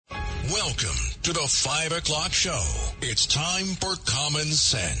Welcome to the 5 o'clock show. It's time for Common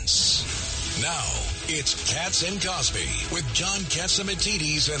Sense. Now, it's Katz and Cosby with John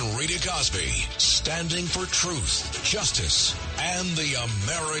Catsimatidis and Rita Cosby, standing for truth, justice, and the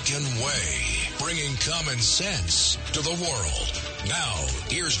American way, bringing common sense to the world. Now,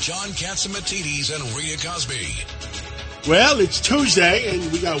 here's John Catsimatidis and Rita Cosby. Well, it's Tuesday, and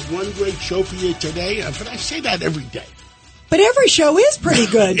we got one great show for you today, but I say that every day. But every show is pretty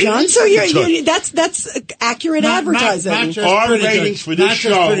good, John. So that's accurate advertising. Our ratings for this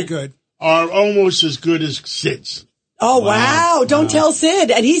show are almost as good as Sid's. Oh, wow. Don't tell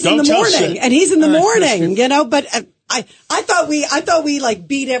Sid. And he's in the morning. And he's in the morning, you know, but I thought we like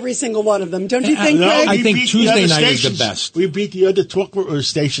beat every single one of them. Don't you think, Greg? I think Tuesday night is the best. We beat the other talk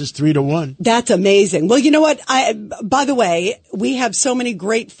stations 3-1. That's amazing. Well, you know what? By the way, we have so many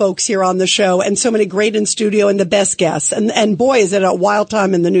great folks here on the show and so many great in studio and the best guests. And boy, is it a wild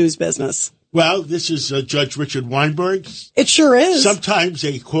time in the news business. Well, this is Judge Richard Weinberg. It sure is. Sometimes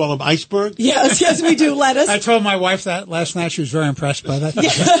they call him Iceberg. Yes, we do. Lettuce. I told my wife that last night. She was very impressed by that.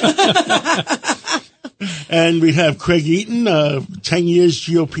 And we have Craig Eaton, 10 years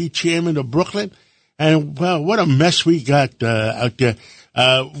GOP chairman of Brooklyn. And, well, what a mess we got out there.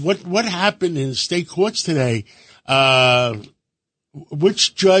 What happened in the state courts today?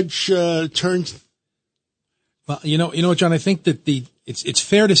 Which judge turned? Well, you know, John, I think that it's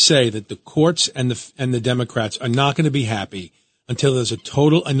fair to say that the courts and the Democrats are not going to be happy until there's a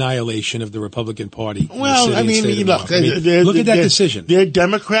total annihilation of the Republican Party. Well, look at that decision. They're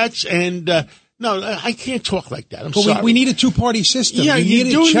Democrats and, no, I can't talk like that. I'm sorry. We need a two-party system. Yeah, you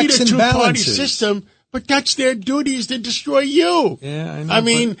do need a two-party balances. system, but that's their duty is to destroy you. Yeah, I know. I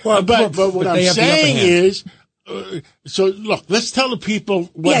mean, but what I'm saying is, so look, let's tell the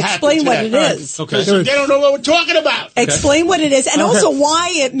people what happened explain today. what it is. Okay. So they don't know what we're talking about. Okay. Explain what it is, and also why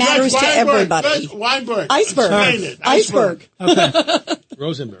it matters to everybody. Weinberg. Iceberg. Iceberg. Okay.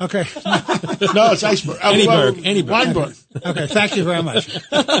 Rosenberg. Okay. No, it's Iceberg. Anyberg. Weinberg. Okay, thank you very much.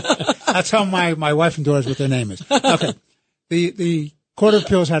 That's how my wife and daughters what their name is. Okay. The Court of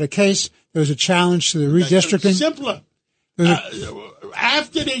Appeals had a case. There was a challenge to the redistricting. Simpler.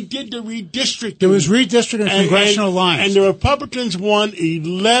 After they did the redistricting. There was redistricting of congressional lines. And the Republicans won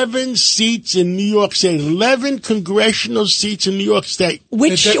 11 seats in New York State, 11 congressional seats in New York State.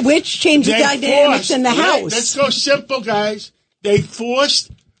 Which changed the dynamics in the House. Let's go simple, guys. They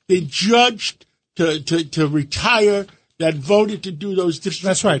forced the judge to retire that voted to do those districts.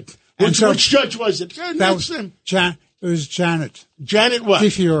 That's right. Which judge was it? It was Janet. Janet what?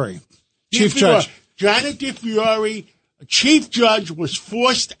 DeFiore. Chief Judge. Janet DeFiore, Chief Judge, was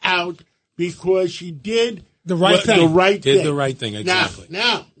forced out because she did the right thing. Did the right thing, exactly.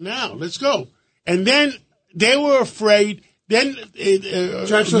 Now, let's go. And then they were afraid. Then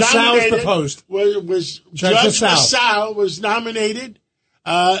Judge LaSalle was proposed. Judge LaSalle was nominated,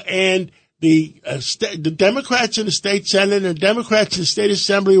 and the Democrats in the state Senate and Democrats in the state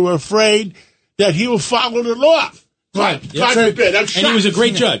Assembly were afraid that he would follow the law. Right. God forbid. I'm shocked. And he was a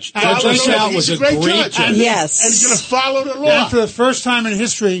great judge. Judge LaSalle was a great judge. Yes. And he's going to follow the law. And for the first time in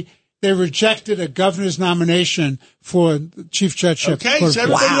history, they rejected a governor's nomination for the chief judgeship. Okay, so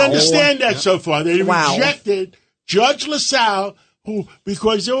everybody understand that so far. They rejected Judge LaSalle, who,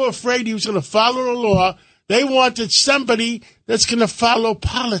 because they were afraid he was going to follow the law, they wanted somebody that's going to follow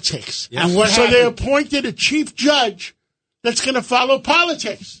politics. Yes. And what so happened? they appointed a chief judge that's going to follow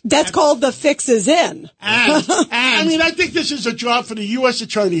politics. That's called the fix is in. And I mean, I think this is a job for the U.S.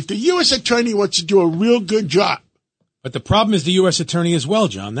 attorney. If the U.S. attorney wants to do a real good job. But the problem is the U.S. attorney as well,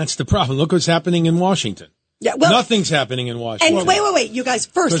 John. That's the problem. Look what's happening in Washington. Yeah, well, nothing's happening in Washington. And wait, you guys,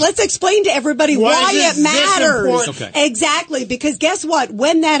 first, let's explain to everybody why it matters. Okay. Exactly, because guess what?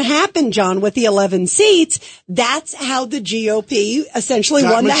 When that happened, John, with the 11 seats, that's how the GOP essentially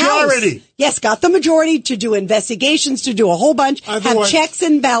won the House. Yes, got the majority to do investigations, to do a whole bunch, have checks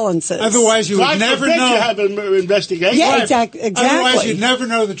and balances. Otherwise, you would never know. You have an investigation. Yeah, exactly. Otherwise, you'd never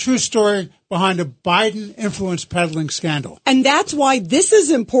know the true story behind a Biden influence peddling scandal. And that's why this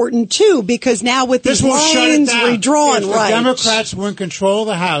is important, too, because now with these lines redrawn, if the Democrats were in control of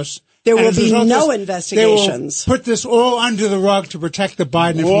the House, there will be no investigations. They will put this all under the rug to protect the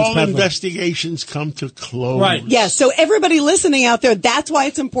Biden influence peddling. All investigations come to close. Right. Yes. So everybody listening out there, that's why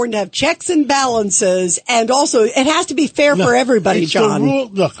it's important to have checks and balances. And also, it has to be fair for everybody, John.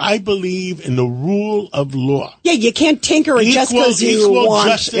 Look, I believe in the rule of law. Yeah, you can't tinker it just because you want,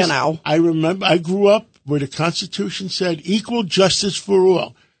 justice. You know. I remember I grew up where the Constitution said equal justice for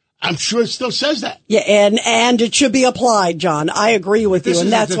all. I'm sure it still says that. Yeah, and it should be applied, John. I agree with you,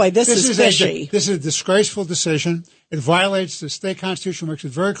 and that's why this is fishy. This is a disgraceful decision. It violates the state constitution, makes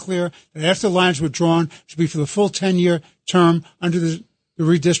it very clear that after the lines were drawn, it should be for the full 10-year term under the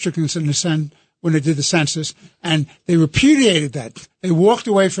redistricting in the Senate when they did the census. And they repudiated that. They walked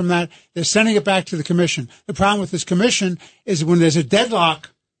away from that. They're sending it back to the commission. The problem with this commission is when there's a deadlock.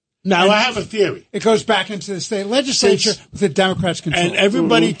 Now, I have a theory. It goes back into the state legislature with the Democrats control. And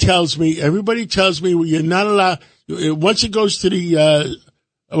everybody tells me you're not allowed, once it goes to the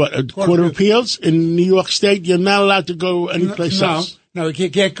Court of Appeals in New York State, you're not allowed to go anyplace else. No,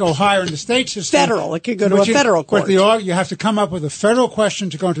 it can't go higher in the state system. Federal. It could go to a federal court. But you have to come up with a federal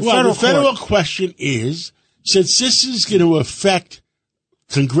question to go into federal court. The federal question is, since this is going to affect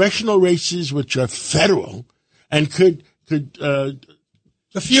congressional races which are federal and could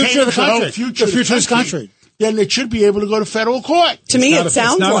the future of the country. The future of this country. Then it should be able to go to federal court. To me, it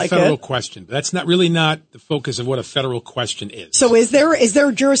sounds like it. It's not a federal question. That's not the focus of what a federal question is. So is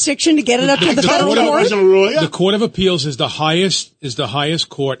there jurisdiction to get it up to the federal court? The Court of Appeals is the highest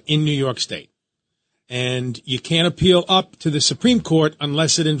court in New York State. And you can't appeal up to the Supreme Court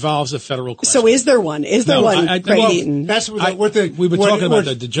unless it involves a federal question. So is there one? Is there one, Craig Eaton? That's we were talking about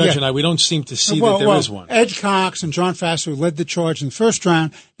the judge and I. We don't seem to see that there is one. Ed Cox and John Faster, who led the charge in the first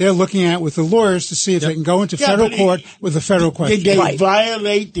round, they're looking at with the lawyers to see if they can go into federal court with a federal question. Did they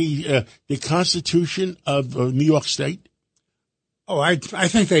violate the Constitution of New York State? Oh, I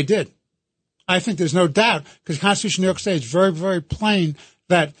think they did. I think there's no doubt because the Constitution of New York State is very, very plain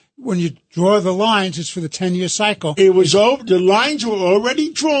that when you draw the lines, it's for the 10-year cycle. It was over. The lines were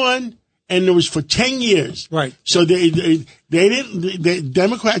already drawn, and it was for 10 years. Right. So the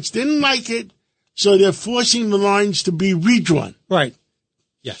Democrats didn't like it, so they're forcing the lines to be redrawn. Right.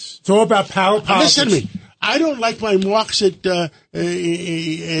 Yes. It's all about power politics. Listen to me. I don't like my marks at,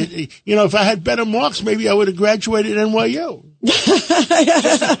 if I had better marks, maybe I would have graduated at NYU.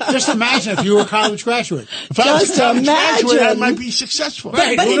 just imagine if you were a college graduate. If I was a college graduate, I might be successful. But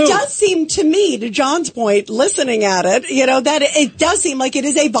it does seem to me, to John's point, listening at it, that it does seem like it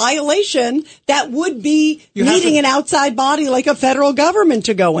is a violation that would be needing an outside body like a federal government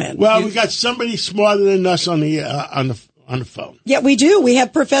to go in. Well, we got somebody smarter than us on the phone. Yeah, we do. We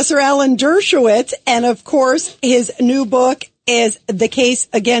have Professor Alan Dershowitz, and of course, his new book is The Case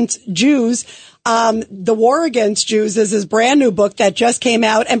Against Jews. The War Against Jews is his brand new book that just came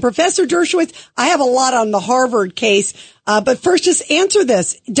out. And Professor Dershowitz, I have a lot on the Harvard case, but first just answer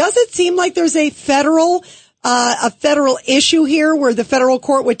this. Does it seem like there's a federal issue here where the federal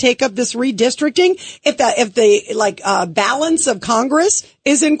court would take up this redistricting? If the balance of Congress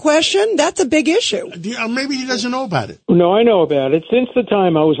is in question, that's a big issue. Maybe he doesn't know about it. No, I know about it. Since the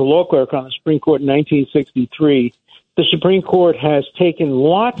time I was a law clerk on the Supreme Court in 1963, the Supreme Court has taken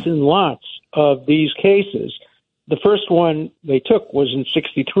lots and lots of these cases. The first one they took was in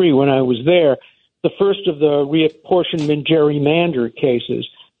 63 when I was there, the first of the reapportionment gerrymandered cases.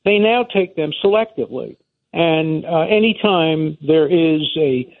 They now take them selectively. And anytime there is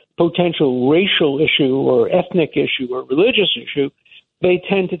a potential racial issue or ethnic issue or religious issue, they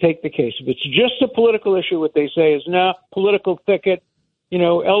tend to take the case. If it's just a political issue, what they say is, political thicket,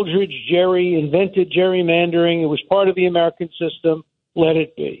 Eldridge Gerry invented gerrymandering. It was part of the American system. Let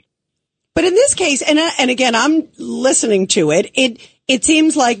it be. But in this case, and again, I'm listening to it, it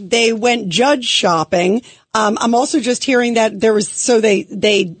seems like they went judge shopping. I'm also just hearing that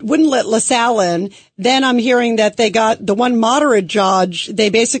they wouldn't let LaSalle in. Then I'm hearing that they got the one moderate judge, they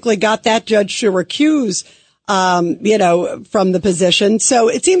basically got that judge to recuse, from the position. So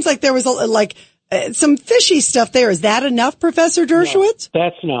it seems like there was some fishy stuff there. Is that enough, Professor Dershowitz? No,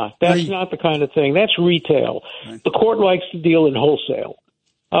 that's not. That's not the kind of thing. That's retail. Right. The court likes to deal in wholesale.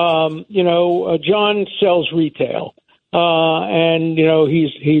 John sells retail. And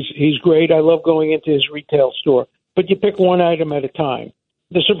he's great. I love going into his retail store, but you pick one item at a time.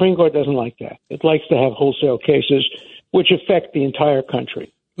 The Supreme Court doesn't like that. It likes to have wholesale cases which affect the entire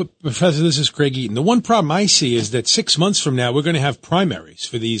country. But Professor, this is Craig Eaton. The one problem I see is that 6 months from now, we're going to have primaries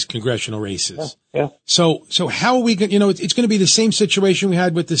for these congressional races. Yeah. So how are we going to, it's going to be the same situation we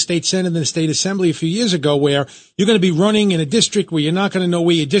had with the state Senate and the state assembly a few years ago where you're going to be running in a district where you're not going to know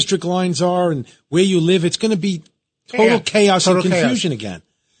where your district lines are and where you live. It's going to be total chaos and confusion again.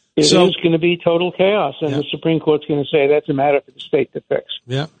 It is going to be total chaos, and the Supreme Court's going to say that's a matter for the state to fix.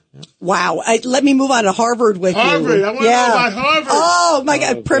 Yeah. Wow. Let me move on to Harvard with you. I want to know about Harvard. Oh, my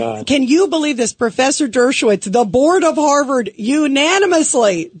God. Can you believe this? Professor Dershowitz, the board of Harvard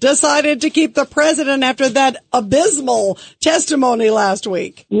unanimously decided to keep the president after that abysmal testimony last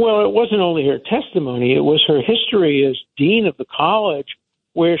week. Well, it wasn't only her testimony. It was her history as dean of the college,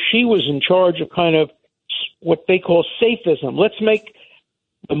 where she was in charge of kind of what they call safism. Let's make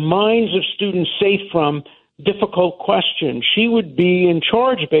the minds of students safe from difficult question. She would be in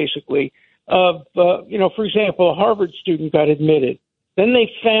charge, basically, of, for example, a Harvard student got admitted. Then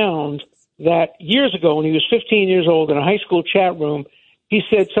they found that years ago, when he was 15 years old in a high school chat room, he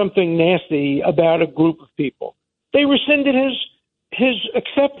said something nasty about a group of people. They rescinded his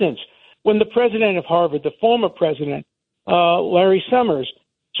acceptance. When the president of Harvard, the former president, Larry Summers,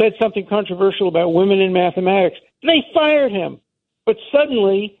 said something controversial about women in mathematics, they fired him. But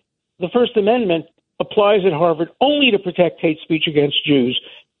suddenly, the First Amendment applies at Harvard only to protect hate speech against Jews.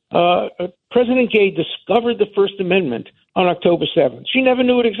 President Gay discovered the First Amendment on October 7th. She never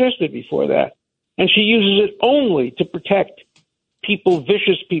knew it existed before that. And she uses it only to protect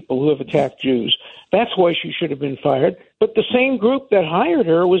vicious people who have attacked Jews. That's why she should have been fired. But the same group that hired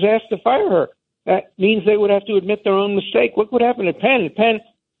her was asked to fire her. That means they would have to admit their own mistake. Look what happened at Penn. At Penn,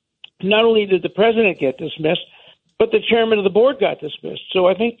 not only did the president get dismissed, but the chairman of the board got dismissed. So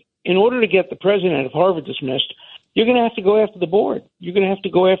I think in order to get the president of Harvard dismissed, you're going to have to go after the board. You're going to have to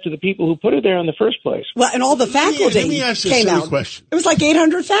go after the people who put her there in the first place. Well, and all the faculty let me ask you came a silly out. Question. It was like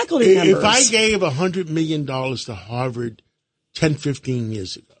 800 faculty members. If I gave $100 million to Harvard 10, 15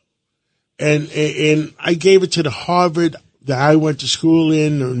 years ago, and I gave it to the Harvard that I went to school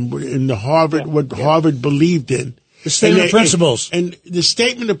in, and the Harvard, Harvard believed in. The statement of principles. And the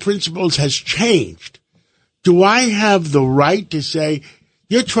statement of principles has changed. Do I have the right to say,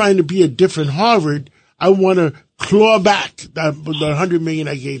 you're trying to be a different Harvard, I want to claw back the $100 million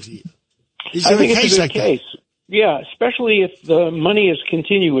I gave to you? Is there I think a case it's a good like case. that? Yeah, especially if the money is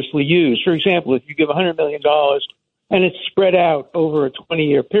continuously used. For example, if you give $100 million and it's spread out over a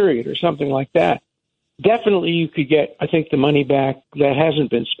 20-year period or something like that, definitely you could get, I think, the money back that hasn't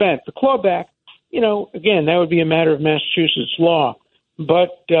been spent. The clawback, again, that would be a matter of Massachusetts law.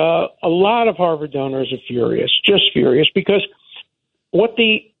 But a lot of Harvard donors are furious, just furious, because what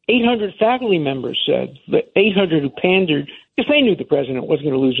the 800 faculty members said, the 800 who pandered, because they knew the president wasn't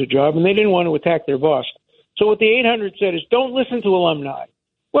going to lose a job and they didn't want to attack their boss. So what the 800 said is, don't listen to alumni.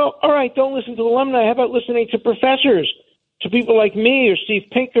 Well, all right, don't listen to alumni. How about listening to professors, to people like me or Steve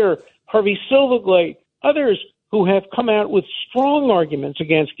Pinker, Harvey Silverglate, others who have come out with strong arguments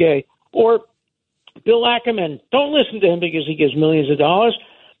against Gay, or Bill Ackerman. Don't listen to him because he gives millions of dollars.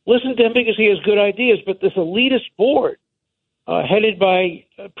 Listen to him because he has good ideas. But this elitist board, headed by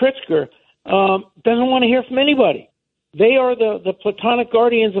Pritzker, doesn't want to hear from anybody. They are the platonic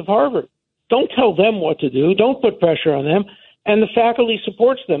guardians of Harvard. Don't tell them what to do. Don't put pressure on them. And the faculty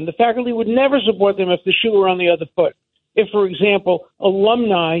supports them. The faculty would never support them if the shoe were on the other foot. If, for example,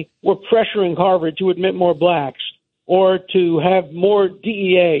 alumni were pressuring Harvard to admit more blacks or to have more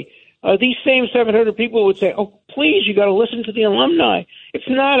DEA, these same 700 people would say, oh, please, you got to listen to the alumni. It's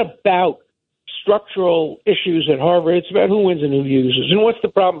not about structural issues at Harvard. It's about who wins and who loses. And what's the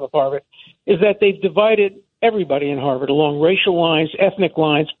problem with Harvard is that they've divided everybody in Harvard along racial lines, ethnic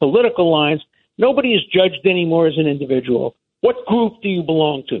lines, political lines. Nobody is judged anymore as an individual. What group do you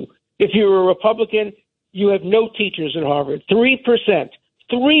belong to? If you're a Republican, you have no teachers at Harvard. 3%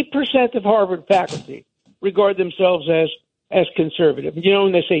 of Harvard faculty regard themselves as conservative.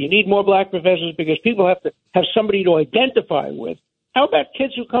 When they say you need more black professors because people have to have somebody to identify with. How about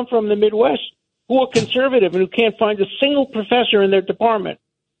kids who come from the Midwest who are conservative and who can't find a single professor in their department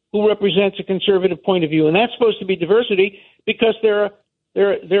who represents a conservative point of view? And that's supposed to be diversity because there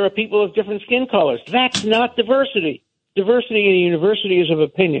are people of different skin colors. That's not diversity. Diversity in a university is of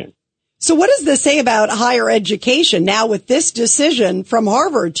opinion. So what does this say about higher education now with this decision from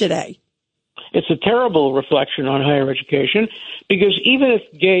Harvard today? It's a terrible reflection on higher education because even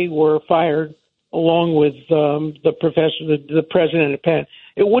if Gay were fired along with the president of Penn,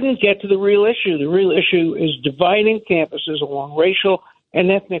 it wouldn't get to the real issue. The real issue is dividing campuses along racial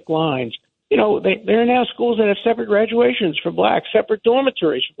and ethnic lines. There are now schools that have separate graduations for blacks, separate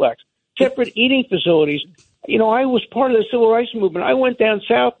dormitories for blacks, separate eating facilities. I was part of the civil rights movement. I went down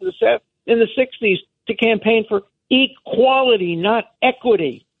south in the 60s to campaign for equality, not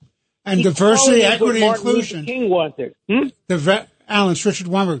equity. And equality, diversity, equity, inclusion. King wanted. Alan, it's Richard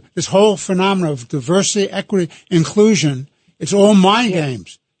Weinberg. This whole phenomenon of diversity, equity, inclusion, it's all mind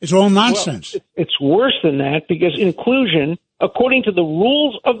games. It's all nonsense. Well, it's worse than that because inclusion, according to the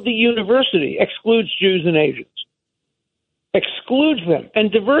rules of the university, excludes Jews and Asians. Excludes them.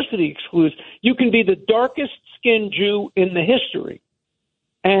 And diversity excludes. You can be the darkest skinned Jew in the history,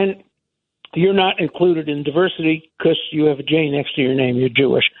 and you're not included in diversity because you have a J next to your name. You're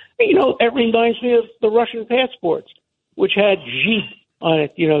Jewish. It reminds me of the Russian passports, which had Zhid on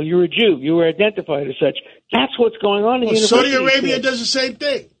it. You're a Jew. You were identified as such. That's what's going on in the university. Saudi Arabia does the same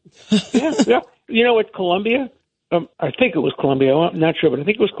thing. Yeah. At Columbia, I think it was Columbia. I'm not sure, but I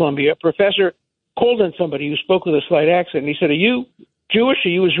think it was Columbia. A professor called on somebody who spoke with a slight accent. And he said, "Are you Jewish? Are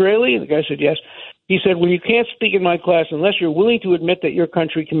you Israeli?" And the guy said, "Yes." He said, "Well, you can't speak in my class unless you're willing to admit that your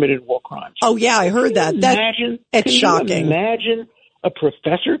country committed war crimes." Oh, yeah, I heard that. It's shocking. Imagine a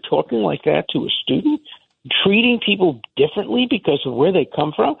professor talking like that to a student, treating people differently because of where they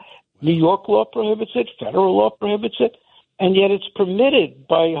come from. New York law prohibits it. Federal law prohibits it. And yet it's permitted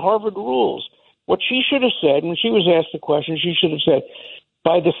by Harvard rules. What she should have said, when she was asked the question, she should have said,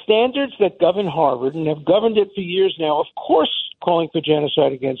 by the standards that govern Harvard and have governed it for years now, of course calling for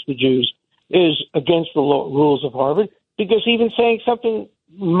genocide against the Jews is against the rules of Harvard, because even saying something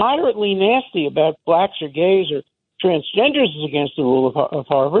moderately nasty about blacks or gays or transgenders is against the rule of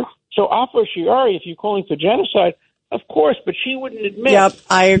Harvard. So a fortiori, if you're calling for genocide, of course, but she wouldn't admit. Yep,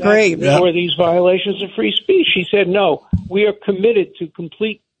 I agree. For these violations of free speech. She said, no, we are committed to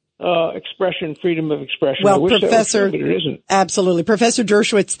complete freedom of expression. Well, I wish Professor, that was true, but it isn't. Absolutely. Professor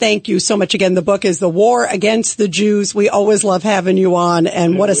Dershowitz, thank you so much again. The book is The War Against the Jews. We always love having you on,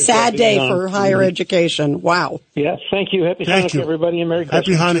 and what a sad day for higher education. Wow. Yes, thank you. Happy Hanukkah, everybody, and Merry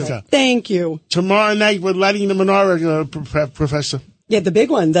Christmas. Happy Hanukkah. Thank you. Tomorrow night, we're lighting the menorah, Professor. Yeah, the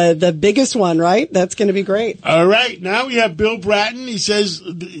big one, the biggest one, right? That's going to be great. All right. Now we have Bill Bratton. He says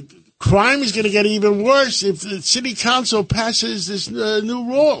crime is going to get even worse if the city council passes this new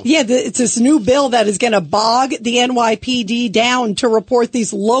rule. Yeah, it's this new bill that is going to bog the NYPD down to report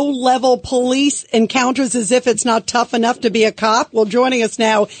these low-level police encounters as if it's not tough enough to be a cop. Well, joining us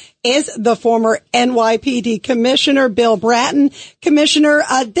now is the former NYPD Commissioner, Bill Bratton. Commissioner,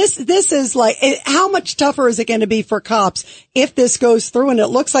 this is like, how much tougher is it going to be for cops if this goes through? And it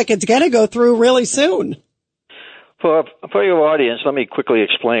looks like it's going to go through really soon. For your audience, let me quickly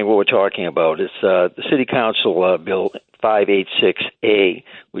explain what we're talking about. It's the City Council Bill 586A,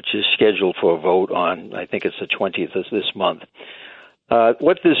 which is scheduled for a vote on, I think it's the 20th of this month.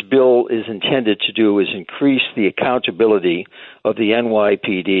 What this bill is intended to do is increase the accountability of the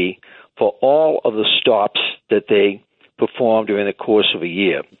NYPD for all of the stops that they perform during the course of a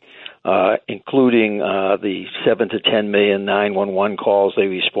year, including the 7 to 10 million 911 calls they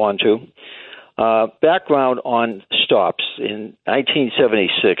respond to. Background on stops. In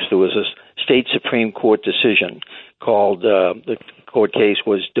 1976, there was a state Supreme Court decision called, the court case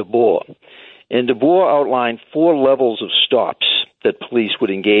was DeBoer. And DeBoer outlined 4 levels of stops that police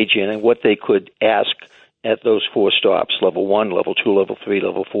would engage in and what they could ask at those 4 stops, level 1, level 2, level 3,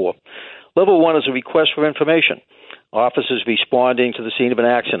 level 4. Level 1 is a request for information. Officers responding to the scene of an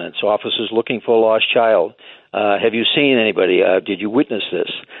accident. Officers looking for a lost child. Have you seen anybody? Did you witness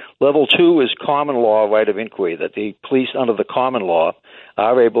this? Level 2 is common law right of inquiry, that the police under the common law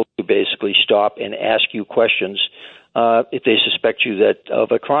are able to basically stop and ask you questions if they suspect you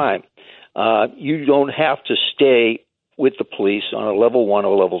of a crime. You don't have to stay with the police on a level 1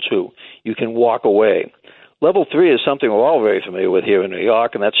 or level 2. You can walk away. Level 3 is something we're all very familiar with here in New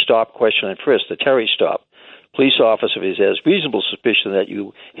York, and that's stop, question, and frisk, the Terry stop. Police officer has reasonable suspicion that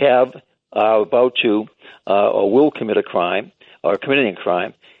you are about to or will commit a crime or committing a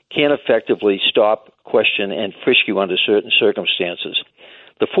crime, can effectively stop, question, and frisk you under certain circumstances.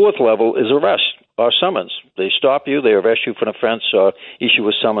 The 4th level is arrest or summons. They stop you, they arrest you for an offense, or issue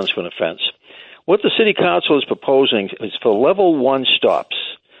a summons for an offense. What the City Council is proposing is for level 1 stops,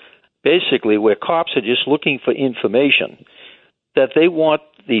 basically where cops are just looking for information, that they want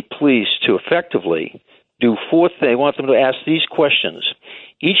the police to effectively do 4 things. They want them to ask these questions.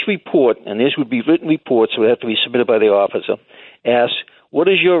 Each report, and these would be written reports, would have to be submitted by the officer, ask, what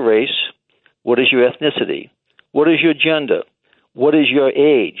is your race? What is your ethnicity? What is your gender? What is your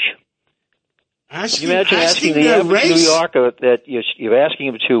age? Can you imagine asking the average New Yorker that you're asking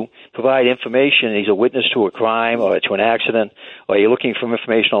him to provide information, he's a witness to a crime or to an accident, or you're looking for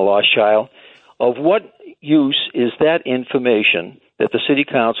information on a lost child? Of what use is that information that the City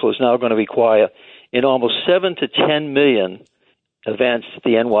Council is now going to require in almost 7 to 10 million events that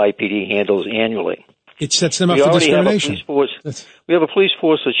the NYPD handles annually? It sets them up for discrimination. We have a police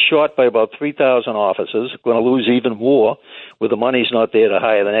force that's short by about 3,000 officers, going to lose even more where the money's not there to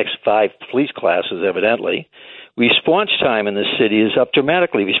hire the next 5 police classes, evidently. Response time in this city is up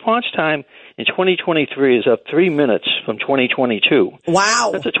dramatically. Response time in 2023 is up 3 minutes from 2022.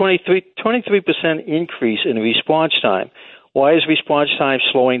 Wow. That's a 23% increase in response time. Why is response time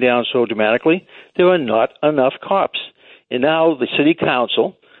slowing down so dramatically? There are not enough cops. And now the City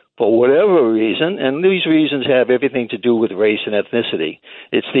Council, for whatever reason, and these reasons have everything to do with race and ethnicity.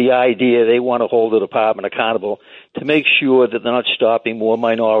 It's the idea they want to hold the department accountable to make sure that they're not stopping more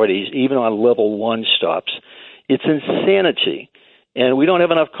minorities, even on level 1 stops. It's insanity. And we don't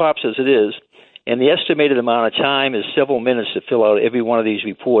have enough cops as it is. And the estimated amount of time is several minutes to fill out every one of these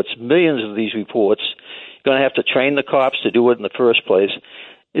reports, millions of these reports. You're going to have to train the cops to do it in the first place.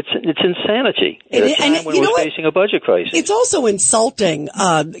 It's insanity at a time when we're facing a budget crisis. It's also insulting,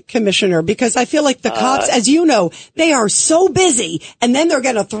 Commissioner, because I feel like the cops, as you know, they are so busy, and then they're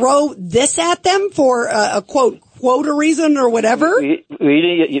going to throw this at them for a quota reason or whatever. You're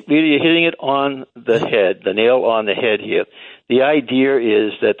hitting it on the head, the nail on the head here. The idea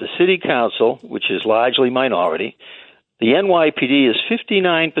is that the city council, which is largely minority, the NYPD is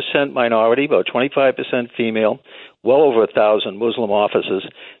 59% minority, about 25% female, well over 1,000 Muslim officers.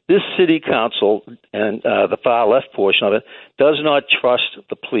 This city council and the far left portion of it does not trust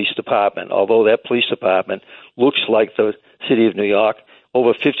the police department, although that police department looks like the city of New York.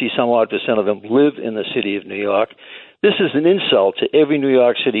 Over 50-some-odd% of them live in the city of New York. This is an insult to every New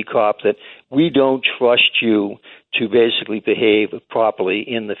York City cop that we don't trust you to basically behave properly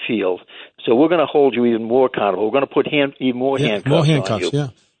in the field. So we're going to hold you even more accountable. We're going to put even more handcuffs on you. Yeah.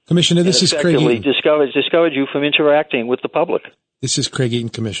 Commissioner, this is Craig Eaton. Discourage you from interacting with the public. This is Craig Eaton,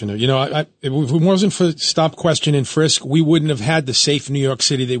 Commissioner. You know, if it wasn't for stop, question, and frisk, we wouldn't have had the safe New York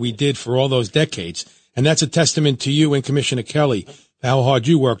City that we did for all those decades. And that's a testament to you and Commissioner Kelly, how hard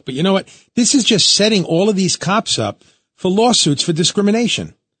you worked. But you know what? This is just setting all of these cops up for lawsuits for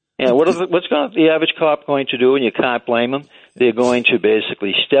discrimination. Yeah, what's the average cop going to do? And you can't blame them. They're going to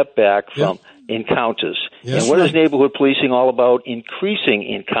basically step back from encounters. Yes, and what is neighborhood policing all about? Increasing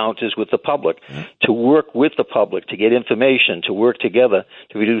encounters with the public, to work with the public, to get information, to work together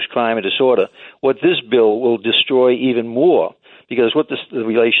to reduce crime and disorder. What this bill will destroy even more, because what the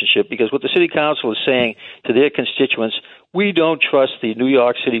city council is saying to their constituents, we don't trust the New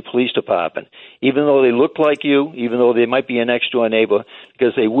York City Police Department, even though they look like you, even though they might be a next-door neighbor,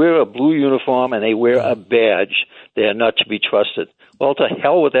 because they wear a blue uniform and they wear a badge. They are not to be trusted. Well, to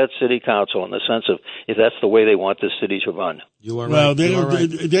hell with that city council in the sense of if that's the way they want this city to run. You are right. Well,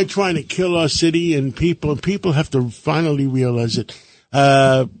 they're trying to kill our city, and people have to finally realize it.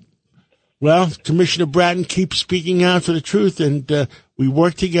 Well, Commissioner Bratton keeps speaking out for the truth, and we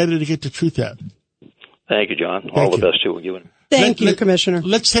work together to get the truth out. Thank you, John. All the best to you. Thank you, Commissioner.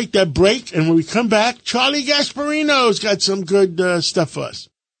 Let's take that break, and when we come back, Charlie Gasparino's got some good stuff for us.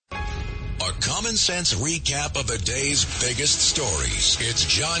 A common sense recap of the day's biggest stories. It's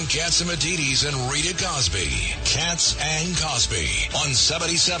John Catsimatidis and Rita Cosby. Katz and Cosby on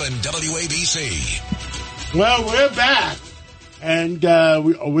 77 WABC. Well, we're back. And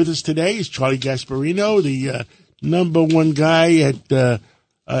with us today is Charlie Gasparino, the number one guy at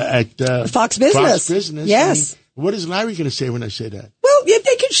Fox Business. Yes. And what is Larry going to say when I say that? Well, yeah,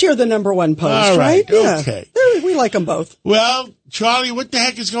 they can share the number one post, all right? Okay. Yeah. We like them both. Well, Charlie, what the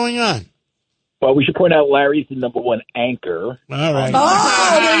heck is going on? Well, we should point out Larry's the number one anchor. All right.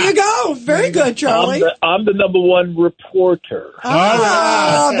 Oh, there you go. Very good, Charlie. I'm the number one reporter.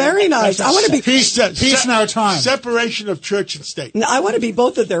 Oh, very nice. I want to be peace in our time. Separation of church and state. I want to be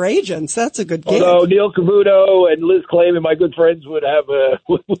both of their agents. That's a good gig. Although Neil Cavuto and Liz Clayman, my good friends, would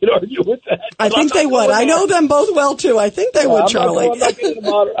argue with that. I think they would. I know them both well too. I think they would, Charlie. I'm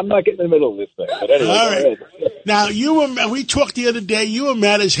not getting in the middle of this thing. But anyway, all right. Now we talked the other day. You were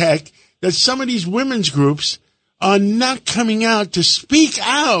mad as heck that some of these women's groups are not coming out to speak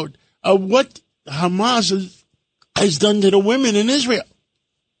out of what Hamas has done to the women in Israel.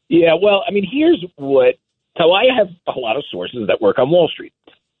 Yeah, well, I mean, here's what. So I have a lot of sources that work on Wall Street.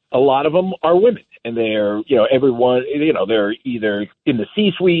 A lot of them are women, and they're, everyone, they're either in the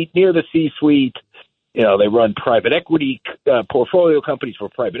C-suite, near the C-suite. They run private equity portfolio companies for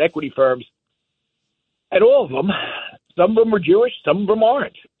private equity firms. And all of them, some of them are Jewish, some of them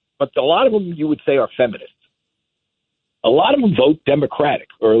aren't. But a lot of them, you would say, are feminists. A lot of them vote Democratic,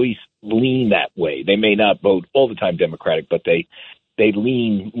 or at least lean that way. They may not vote all the time Democratic, but they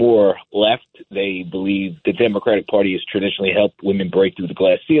lean more left. They believe the Democratic Party has traditionally helped women break through the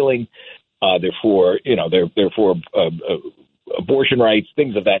glass ceiling. They're for abortion rights,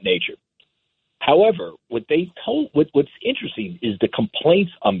 things of that nature. However, what's interesting is the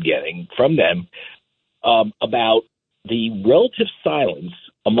complaints I'm getting from them about the relative silence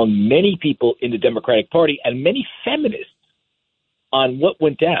among many people in the Democratic Party and many feminists on what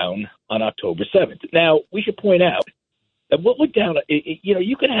went down on October 7th. Now, we should point out that what went down,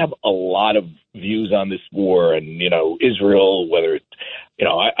 you can have a lot of views on this war and, Israel, whether it,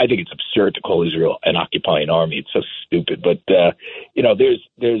 I think it's absurd to call Israel an occupying army. It's so stupid. But,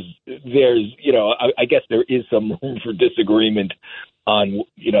 I guess there is some room for disagreement on,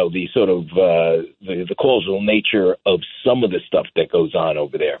 the sort of the causal nature of some of the stuff that goes on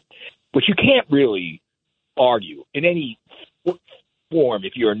over there. But you can't really argue in any form,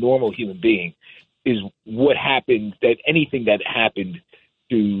 if you're a normal human being, is what happened, that anything that happened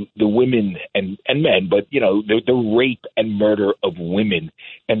to the women and men, but, the rape and murder of women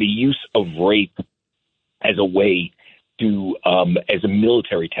and the use of rape as a way to, as a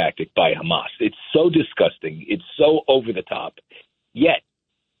military tactic by Hamas. It's so disgusting. It's so over the top. Yet,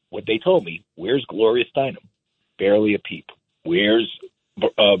 what they told me, where's Gloria Steinem? Barely a peep. Where's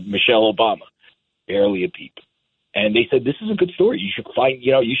Michelle Obama? Barely a peep. And they said, this is a good story. You should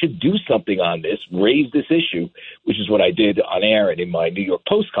you should do something on this, raise this issue, which is what I did on air and in my New York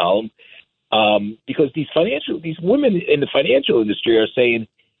Post column, because these women in the financial industry are saying,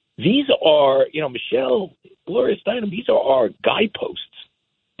 these are, Michelle, Gloria Steinem, these are our guideposts.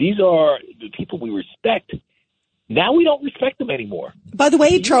 These are the people we respect. Now we don't respect them anymore. By the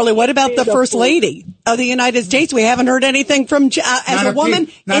way, Charlie, what about the First Lady of the United States? We haven't heard anything from, as a woman,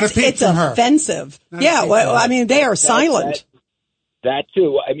 it's offensive. Yeah, well, I mean, they are silent. That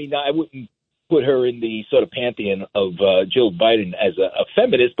too. I mean, I wouldn't put her in the sort of pantheon of Jill Biden as a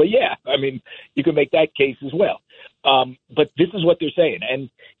feminist, but yeah, I mean, you can make that case as well. But this is what they're saying. And,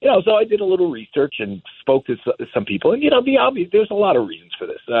 so I did a little research and spoke to some people. And, the obvious, there's a lot of reasons for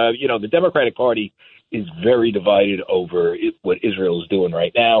this. The Democratic Party is very divided over what Israel is doing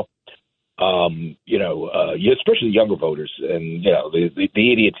right now. Especially younger voters and,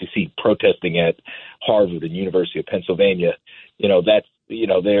 the idiots you see protesting at Harvard and University of Pennsylvania, that's,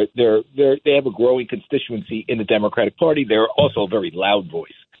 they have a growing constituency in the Democratic Party. They're also a very loud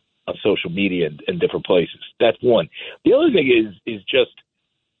voice on social media and different places. That's one. The other thing is just,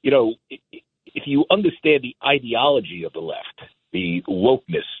 if you understand the ideology of the left, the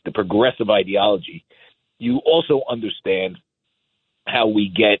wokeness, the progressive ideology, you also understand how we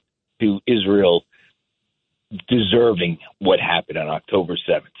get to Israel deserving what happened on October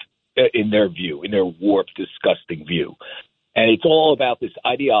 7th, in their view, in their warped, disgusting view. And it's all about this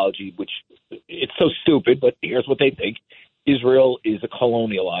ideology, which it's so stupid, but here's what they think. Israel is a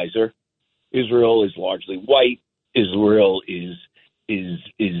colonializer. Israel is largely white. Israel is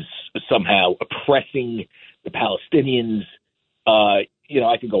somehow oppressing the Palestinians.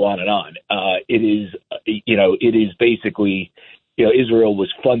 I could go on and on. It is basically, Israel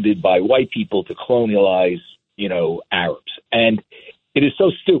was funded by white people to colonialize, Arabs. And it is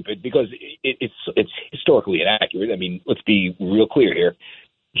so stupid because it's historically inaccurate. I mean, let's be real clear here.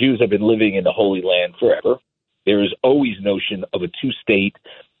 Jews have been living in the Holy Land forever. There is always notion of a two-state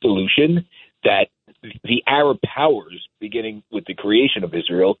solution that the Arab powers, beginning with the creation of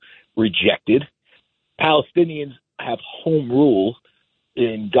Israel, rejected. Palestinians have home rule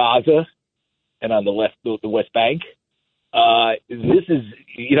in Gaza and on the West Bank. This is,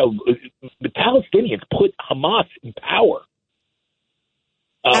 the Palestinians put Hamas in power.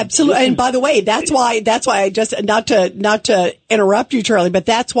 Absolutely. And by the way, that's why I just, not to interrupt you, Charlie, but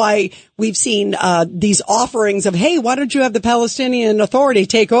that's why we've seen, these offerings of, hey, why don't you have the Palestinian Authority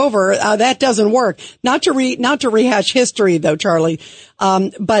take over? That doesn't work. Not to rehash history though, Charlie.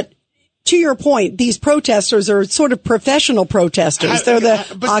 But to your point, these protesters are sort of professional protesters. They're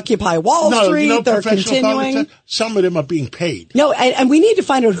the Occupy Wall Street. They're continuing. Some of them are being paid. No, and we need to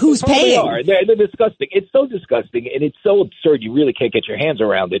find out who's paying. They are. They're disgusting. It's so disgusting, and it's so absurd. You really can't get your hands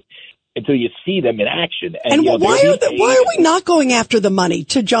around it until you see them in action. And why are we not going after the money?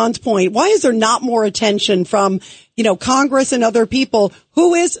 To John's point, why is there not more attention from, Congress and other people?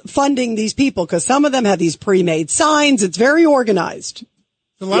 Who is funding these people? Because some of them have these pre-made signs. It's very organized.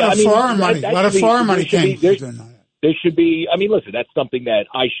 A lot of foreign money. A lot of foreign money came. There should be. I mean, listen. That's something that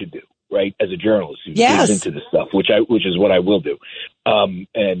I should do, right? As a journalist who digs into this stuff, which is what I will do, and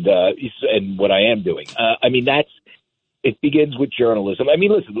what I am doing. I mean, it begins with journalism. I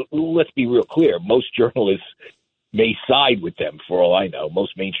mean, listen. Let's be real clear. Most journalists may side with them, for all I know.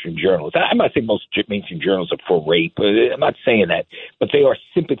 Most mainstream journalists. I'm not saying most mainstream journalists are for rape. I'm not saying that, but they are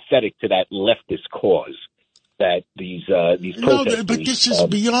sympathetic to that leftist cause. That these protesters. No, but this is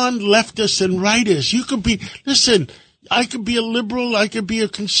beyond leftists and rightists. You could be, listen, I could be a liberal, I could be a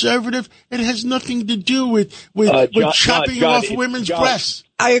conservative. It has nothing to do with chopping off women's breasts.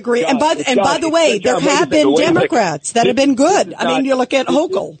 I agree. And by the way, there have been Democrats that have been good. I mean, you look at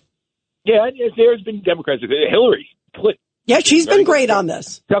Hochul. Yeah, there's been Democrats. Hillary Clinton. Yeah, she's been great on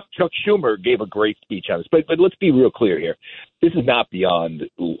this. Chuck Schumer gave a great speech on this. But let's be real clear here. This is not beyond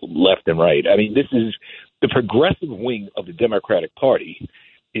left and right. I mean, this is the progressive wing of the Democratic Party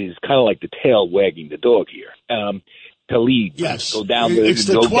is kind of like the tail wagging the dog here. To lead, yes, go down it's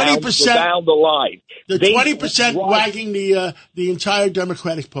the 20% down the line. The 20% wagging the entire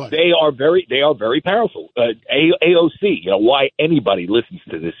Democratic Party. They are very powerful. AOC, why anybody listens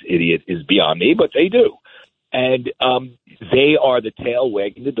to this idiot is beyond me, but they do. And they are the tail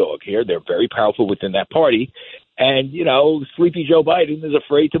wagging the dog here. They're very powerful within that party. And, sleepy Joe Biden is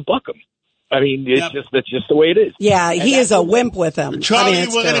afraid to buck them. I mean, that's just the way it is. Yeah, he is a wimp with them. Charlie,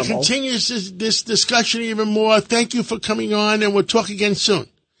 we're going to continue this discussion even more. Thank you for coming on, and we'll talk again soon.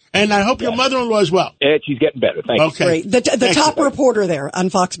 And I hope your mother-in-law is well. Yeah, she's getting better. Thank you. Great. The top reporter there on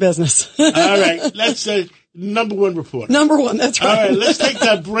Fox Business. All right. Let's number one reporter. Number one, that's right. All right, let's take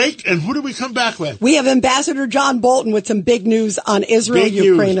that break. And who do we come back with? We have Ambassador John Bolton with some big news on Israel,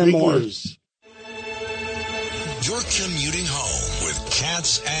 Ukraine, and more. News. You're commuting home with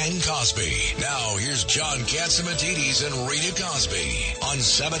Katz and Cosby. Now, here's John Katzimatidis and Rita Cosby on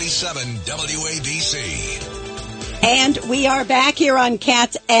 77 WABC. And we are back here on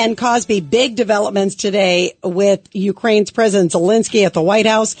Katz and Cosby. Big developments today with Ukraine's President Zelensky at the White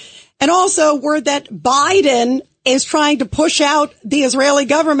House. And also word that Biden is trying to push out the Israeli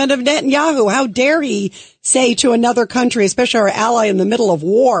government of Netanyahu. How dare he say to another country, especially our ally in the middle of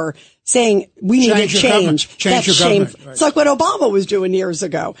war, saying we need to change. Change your government. Right. It's like what Obama was doing years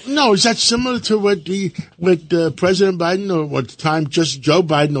ago. No, is that similar to what President Biden, or what time just Joe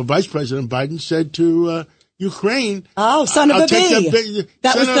Biden or Vice President Biden said to Ukraine? Oh, son of a bee.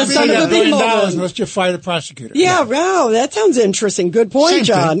 That was the son of a bee moment. Unless you fire the prosecutor. Yeah, wow, that sounds interesting. Good point, Same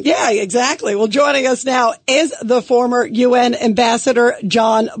John. thing. Yeah, exactly. Well, joining us now is the former UN Ambassador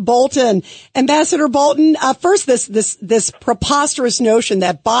John Bolton. Ambassador Bolton, first this preposterous notion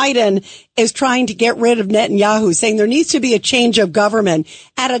that Biden is trying to get rid of Netanyahu, saying there needs to be a change of government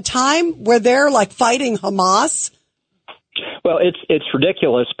at a time where they're like fighting Hamas. Well, it's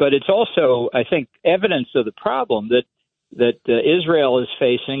ridiculous, but it's also, I think, evidence of the problem that Israel is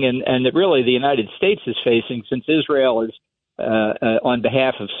facing, and that really the United States is facing, since Israel is on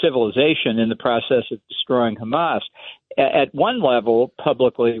behalf of civilization in the process of destroying Hamas. At one level,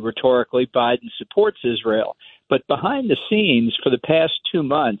 publicly, rhetorically, Biden supports Israel, but behind the scenes, for the past 2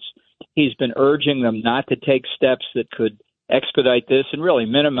 months, he's been urging them not to take steps that could expedite this and really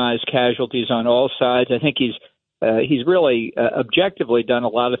minimize casualties on all sides. I think he's really objectively done a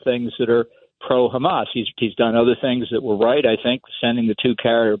lot of things that are pro-Hamas. He's done other things that were right, I think, sending the 2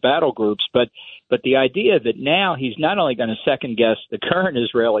 carrier battle groups. But the idea that now he's not only going to second-guess the current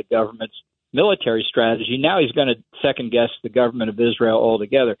Israeli government's military strategy, now he's going to second-guess the government of Israel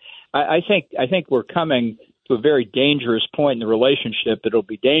altogether. I think we're coming to a very dangerous point in the relationship. It'll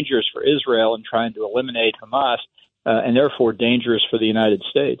be dangerous for Israel in trying to eliminate Hamas, and therefore dangerous for the United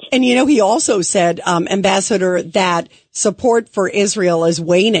States. And, he also said, Ambassador, that support for Israel is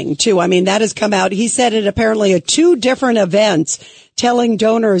waning, too. I mean, that has come out. He said it apparently at 2 different events, telling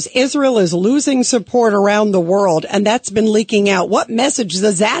donors Israel is losing support around the world, and that's been leaking out. What message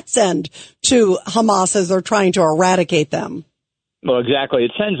does that send to Hamas as they're trying to eradicate them? Well, exactly.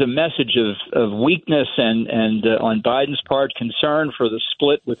 It sends a message of weakness and on Biden's part, concern for the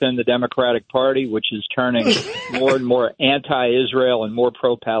split within the Democratic Party, which is turning more and more anti-Israel and more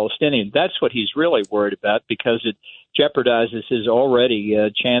pro-Palestinian. That's what he's really worried about, because it jeopardizes his already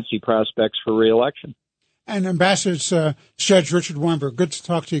chancy prospects for re-election. And Ambassador Judge Richard Weinberg, good to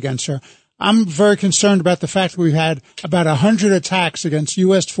talk to you again, sir. I'm very concerned about the fact that we had about 100 attacks against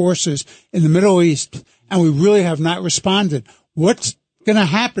U.S. forces in the Middle East, and we really have not responded. What's going to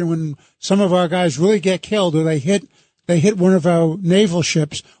happen when some of our guys really get killed, or they hit one of our naval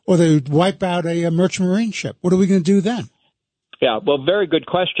ships, or they wipe out a merchant marine ship? What are we going to do then? Yeah, well, very good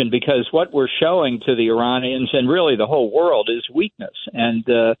question, because what we're showing to the Iranians and really the whole world is weakness. And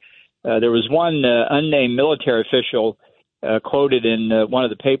there was one unnamed military official quoted in one of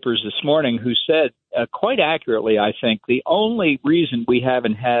the papers this morning who said, quite accurately, I think, the only reason we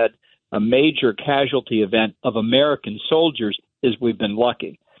haven't had a major casualty event of American soldiers is we've been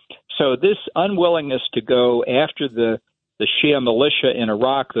lucky. So this unwillingness to go after the Shia militia in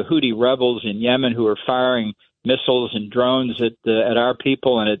Iraq, the Houthi rebels in Yemen who are firing missiles and drones at our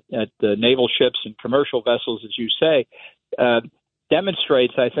people and at the naval ships and commercial vessels, as you say,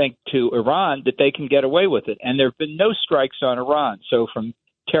 demonstrates, I think, to Iran that they can get away with it. And there have been no strikes on Iran. So from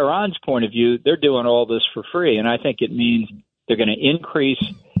Tehran's point of view, they're doing all this for free. And I think it means they're going to increase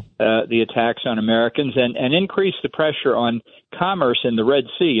the attacks on Americans and increase the pressure on commerce in the Red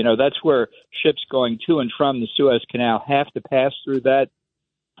Sea. That's where ships going to and from the Suez Canal have to pass through that.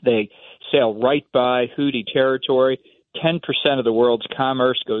 They sail right by Houthi territory. 10% of the world's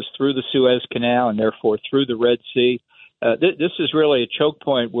commerce goes through the Suez Canal and therefore through the Red Sea. This is really a choke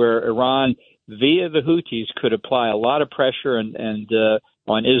point where Iran, via the Houthis, could apply a lot of pressure and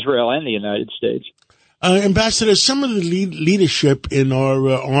on Israel and the United States. Ambassador, some of the leadership in our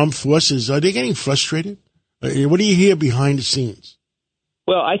armed forces, are they getting frustrated? What do you hear behind the scenes?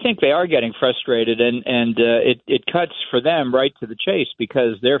 Well, I think they are getting frustrated, and it cuts for them right to the chase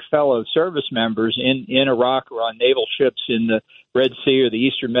because their fellow service members in Iraq or on naval ships in the Red Sea or the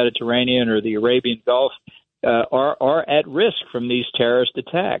Eastern Mediterranean or the Arabian Gulf are at risk from these terrorist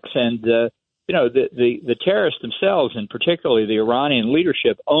attacks. And, the terrorists themselves, and particularly the Iranian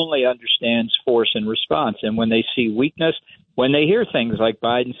leadership, only understands force and response. And when they see weakness, when they hear things like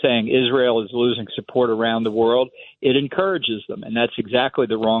Biden saying Israel is losing support around the world, it encourages them. And that's exactly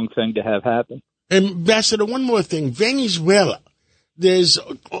the wrong thing to have happen. Ambassador, one more thing. Venezuela, there's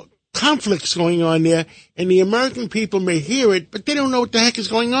conflicts going on there, and the American people may hear it, but they don't know what the heck is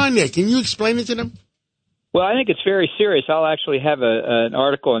going on there. Can you explain it to them? Well, I think it's very serious. I'll actually have an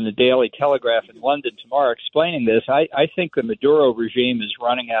article in the Daily Telegraph in London tomorrow explaining this. I think the Maduro regime is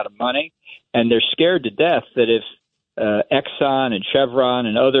running out of money, and they're scared to death that if Exxon and Chevron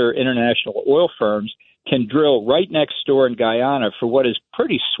and other international oil firms can drill right next door in Guyana for what is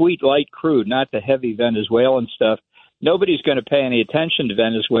pretty sweet light crude, not the heavy Venezuelan stuff, nobody's going to pay any attention to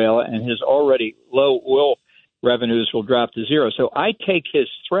Venezuela, and his already low oil revenues will drop to zero. So I take his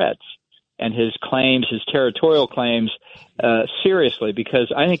threats and his claims, his territorial claims, seriously,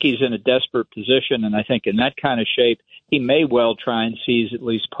 because I think he's in a desperate position, and I think in that kind of shape, he may well try and seize at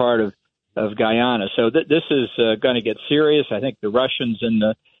least part of Guyana. So this is going to get serious. I think the Russians and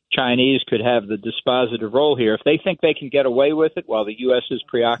the Chinese could have the dispositive role here. If they think they can get away with it while the U.S. is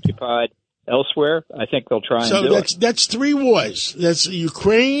preoccupied elsewhere, I think they'll try and do it. So that's three wars. That's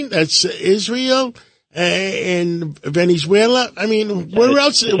Ukraine, that's Israel, and Venezuela. I mean, where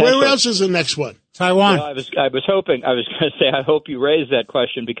else is the next one? Taiwan. Well, I was going to say, I hope you raised that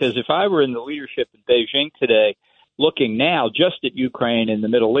question, because if I were in the leadership in Beijing today, looking now just at Ukraine and the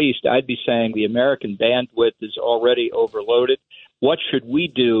Middle East, I'd be saying the American bandwidth is already overloaded. What should we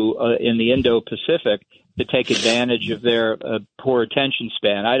do in the Indo-Pacific to take advantage of their poor attention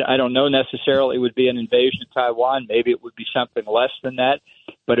span? I don't know necessarily it would be an invasion of Taiwan. Maybe it would be something less than that.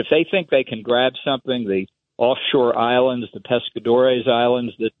 But if they think they can grab something, the offshore islands, the Pescadores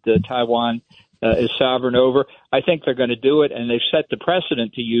Islands that Taiwan is sovereign over, I think they're going to do it. And they've set the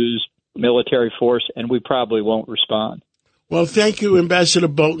precedent to use military force, and we probably won't respond. Well, thank you, Ambassador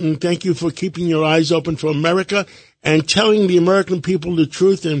Bolton. Thank you for keeping your eyes open for America and telling the American people the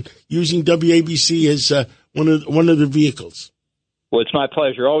truth and using WABC as one of the vehicles. Well, it's my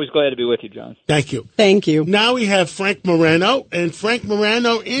pleasure. Always glad to be with you, John. Thank you. Thank you. Now we have Frank Morano, and Frank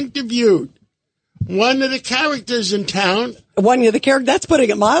Morano interviewed one of the characters in town. One of the characters, that's putting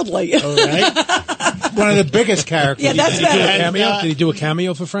it mildly. All right. One of the biggest characters. Yeah, that's better. Did he do a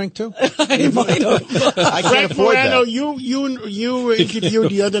cameo for Frank, too? He might have. I can't afford Morano, that. You interviewed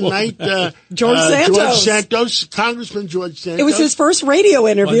the other night George Santos, Congressman George Santos. It was his first radio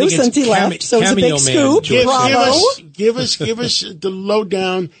interview since he left, so it was a big scoop. Bravo. Give us the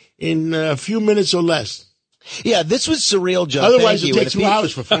lowdown in a few minutes or less. Yeah, this was surreal, Joe. Otherwise, it takes 2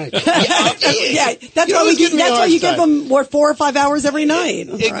 hours for Frank. That's why you give them 4 or 5 hours every night.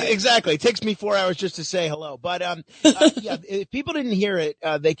 Right. Exactly. It takes me 4 hours just to say hello. But if people didn't hear it,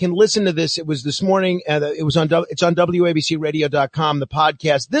 they can listen to this. It was this morning. It's on WABCRadio.com, the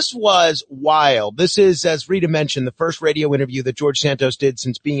podcast. This was wild. This is, as Rita mentioned, the first radio interview that George Santos did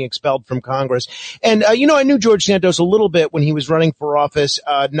since being expelled from Congress. And I knew George Santos a little bit when he was running for office,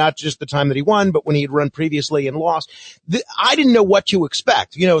 not just the time that he won, but when he had run previously and lost. I didn't know what to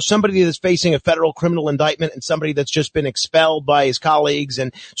expect. Somebody that's facing a federal criminal indictment and somebody that's just been expelled by his colleagues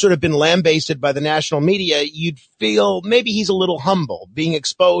and sort of been lambasted by the national media, you'd feel maybe he's a little humble, being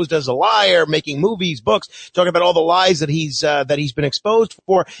exposed as a liar, making movies, books, talking about all the lies that he's been exposed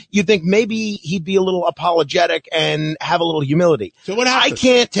for. You'd think maybe he'd be a little apologetic and have a little humility. So what happened? I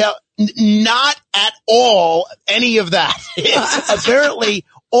can't tell. Not at all any of that. Apparently,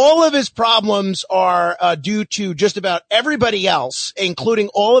 all of his problems are due to just about everybody else, including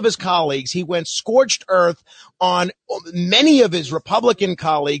all of his colleagues. He went scorched earth on many of his Republican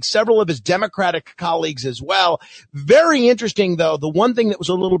colleagues, several of his Democratic colleagues as well. Very interesting, though, the one thing that was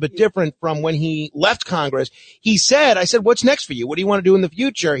a little bit different from when he left Congress, I said, what's next for you? What do you want to do in the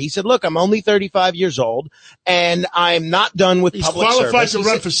future? He said, look, I'm only 35 years old, and I'm not done with public service. He's qualified to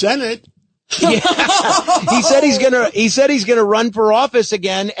run for Senate. Yeah. He said he's gonna run for office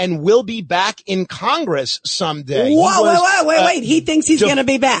again and will be back in Congress someday. Wait. He thinks he's gonna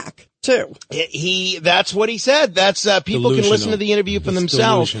be back too. That's what he said. That's, people delusional. Can listen to the interview for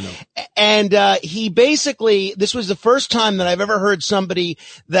themselves. Delusional. And, he basically, this was the first time that I've ever heard somebody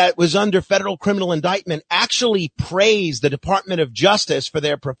that was under federal criminal indictment actually praise the Department of Justice for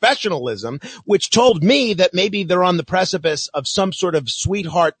their professionalism, which told me that maybe they're on the precipice of some sort of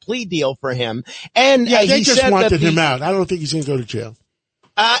sweetheart plea deal for him. And they just wanted him out. I don't think he's going to go to jail.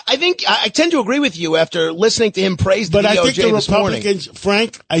 I think I tend to agree with you after listening to him praise the DOJ I think the this morning.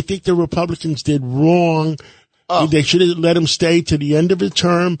 Frank, I think the Republicans did wrong. Oh. They should have let him stay to the end of his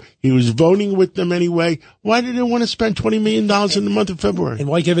term. He was voting with them anyway. Why did they want to spend $20 million in the month of February? And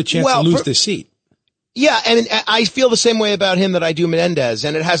why give a chance to lose the seat? Yeah, and I feel the same way about him that I do Menendez,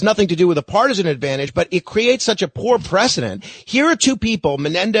 and it has nothing to do with a partisan advantage, but it creates such a poor precedent. Here are two people,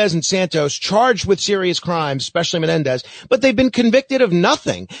 Menendez and Santos, charged with serious crimes, especially Menendez, but they've been convicted of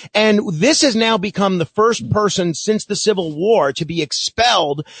nothing. And this has now become the first person since the Civil War to be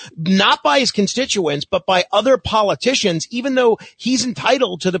expelled, not by his constituents, but by other politicians, even though he's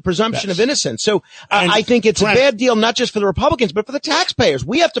entitled to the presumption of innocence. So I think it's a bad deal, not just for the Republicans, but for the taxpayers.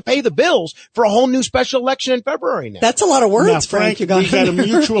 We have to pay the bills for a whole new special election in February now. That's a lot of words, now, Frank. We got a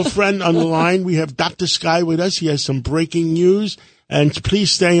mutual friend on the line. We have Dr. Sky with us. He has some breaking news. And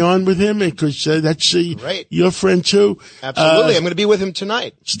please stay on with him because that's your friend too. Absolutely. I'm going to be with him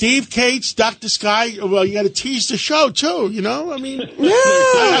tonight. Steve Cates, Dr. Sky. Well, you got to tease the show too, you know? I mean,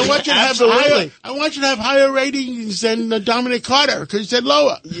 I want you to have higher ratings than Dominic Carter because they're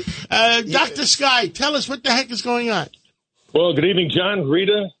lower. Dr. Sky, tell us what the heck is going on. Well, good evening, John,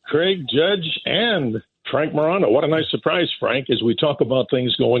 Rita, Craig, Judge, and Frank Morano. What a nice surprise, Frank, as we talk about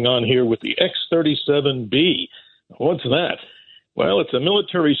things going on here with the X-37B. What's that? Well, it's a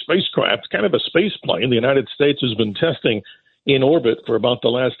military spacecraft, kind of a space plane the United States has been testing in orbit for about the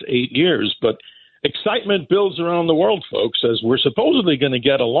last 8 years. But excitement builds around the world, folks, as we're supposedly going to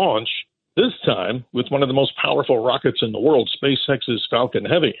get a launch this time with one of the most powerful rockets in the world, SpaceX's Falcon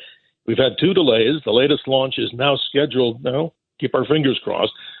Heavy. We've had 2 delays. The latest launch is now scheduled, keep our fingers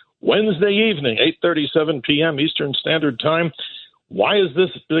crossed, Wednesday evening, 8:37 p.m. Eastern Standard Time. Why is this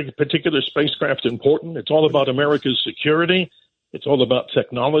particular spacecraft important? It's all about America's security. It's all about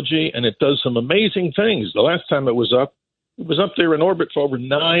technology, and it does some amazing things. The last time it was up there in orbit for over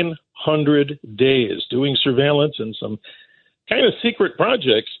 900 days, doing surveillance and some kind of secret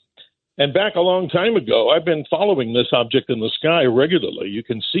projects. And back a long time ago, I've been following this object in the sky regularly. You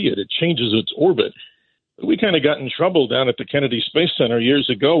can see it. It changes its orbit. We kind of got in trouble down at the Kennedy Space Center years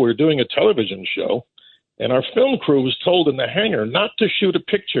ago. We were doing a television show, and our film crew was told in the hangar not to shoot a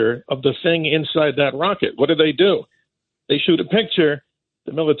picture of the thing inside that rocket. What do? They shoot a picture.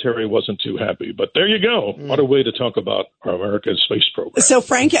 The military wasn't too happy. But there you go. What a way to talk about our American space program. So,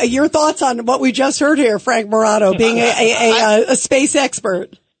 Frank, your thoughts on what we just heard here, Frank Morano, being a space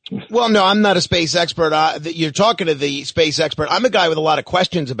expert? Well, no, I'm not a space expert. You're talking to the space expert. I'm a guy with a lot of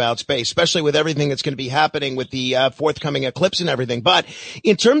questions about space, especially with everything that's going to be happening with the forthcoming eclipse and everything. But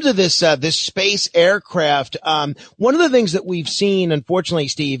in terms of this space aircraft, one of the things that we've seen, unfortunately,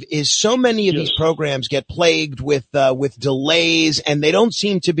 Steve, is so many of these programs get plagued with delays, and they don't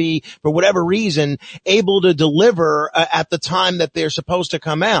seem to be, for whatever reason, able to deliver at the time that they're supposed to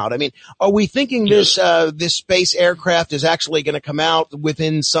come out. I mean, are we thinking this space aircraft is actually going to come out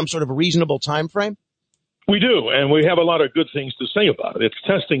within some sort of a reasonable time frame? We do, and we have a lot of good things to say about it. It's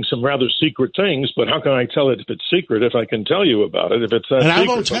testing some rather secret things, but how can I tell it if it's secret if I can tell you about it? If it's secret, I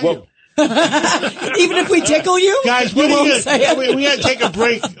won't tell you. Even if we tickle you? Guys, we got to take a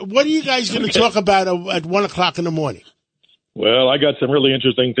break. What are you guys going to talk about at 1 o'clock in the morning? Well, I got some really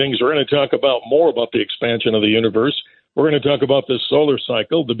interesting things. We're going to talk about more about the expansion of the universe. We're going to talk about this solar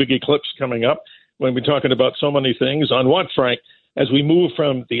cycle, the big eclipse coming up. We're going to be talking about so many things. On what, Frank? As we move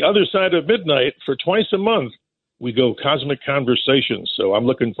from the other side of midnight for twice a month, we go Cosmic Conversations. So I'm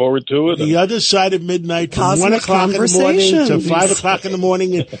looking forward to it. The other side of midnight from 1 o'clock in the morning to 5 o'clock in the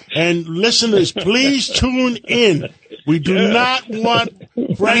morning. And listeners, please tune in. We do not want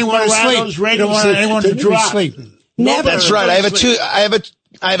Frank Morano's ratings to drop. Never. That's right. I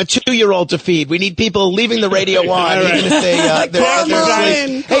have a 2-year-old to feed. We need people leaving the radio on, even if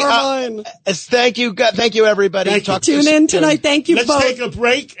they're Carmine. Thank you, everybody. Tune in tonight. Thank you. Let's take a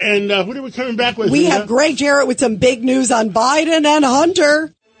break. And what are we coming back with? We have Greg Jarrett with some big news on Biden and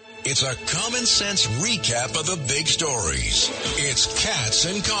Hunter. It's a common sense recap of the big stories. It's Katz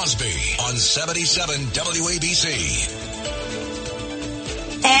and Cosby on 77 WABC.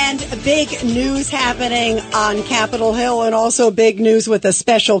 And big news happening on Capitol Hill, and also big news with a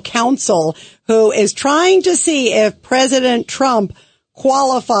special counsel who is trying to see if President Trump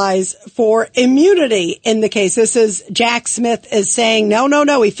qualifies for immunity in the case. This is Jack Smith is saying,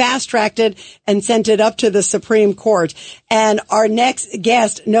 no, he fast-tracked it and sent it up to the Supreme Court. And our next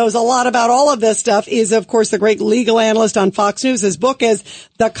guest knows a lot about all of this stuff, is, of course, the great legal analyst on Fox News. His book is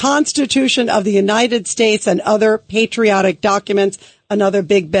The Constitution of the United States and Other Patriotic Documents, another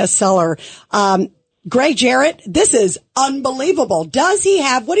big bestseller. Greg Jarrett, this is unbelievable. Does he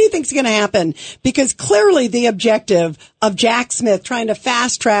have, what do you think is going to happen? Because clearly the objective of Jack Smith trying to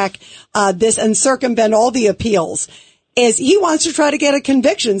fast track this and circumvent all the appeals is he wants to try to get a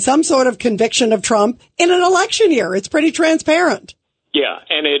conviction, some sort of conviction of Trump in an election year. It's pretty transparent. Yeah,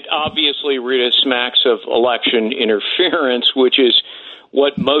 and it obviously, Rita, smacks of election interference, which is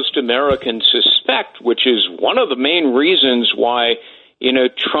what most Americans suspect, which is one of the main reasons why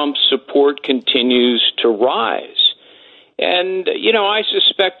Trump's support continues to rise. And, I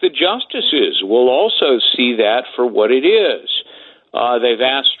suspect the justices will also see that for what it is. They've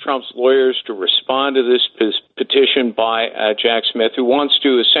asked Trump's lawyers to respond to this petition by Jack Smith, who wants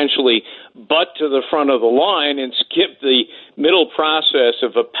to essentially butt to the front of the line and skip the middle process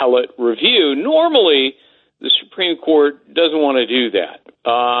of appellate review. Normally, the Supreme Court doesn't want to do that.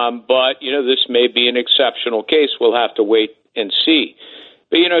 But, this may be an exceptional case. We'll have to wait and see.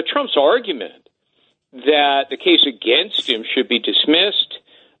 But, Trump's argument that the case against him should be dismissed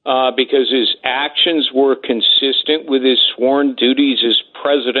because his actions were consistent with his sworn duties as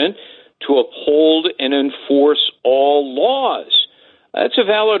president to uphold and enforce all laws. That's a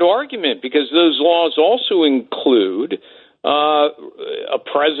valid argument because those laws also include a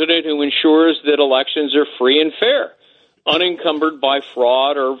president who ensures that elections are free and fair, unencumbered by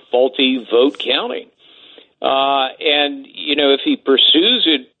fraud or faulty vote counting. And, if he pursues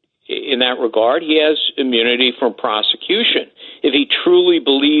it in that regard, he has immunity from prosecution. If he truly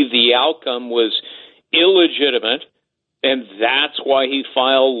believed the outcome was illegitimate, and that's why he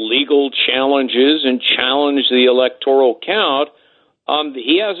filed legal challenges and challenged the electoral count,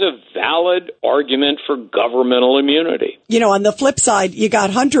 he has a valid argument for governmental immunity. On the flip side, you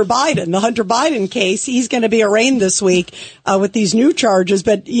got Hunter Biden. The Hunter Biden case, he's going to be arraigned this week with these new charges.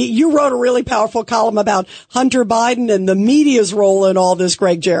 But you wrote a really powerful column about Hunter Biden and the media's role in all this,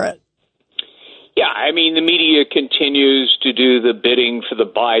 Greg Jarrett. Yeah, the media continues to do the bidding for the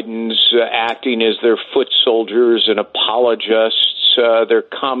Bidens, acting as their foot soldiers and apologists. Their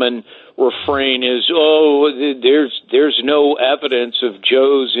common refrain is, there's no evidence of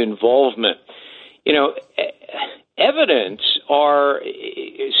Joe's involvement. Evidence are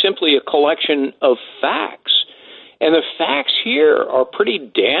simply a collection of facts. And the facts here are pretty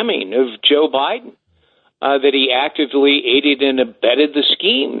damning of Joe Biden, that he actively aided and abetted the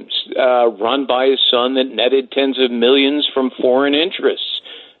schemes run by his son that netted tens of millions from foreign interests,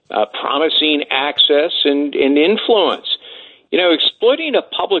 promising access and influence. Exploiting a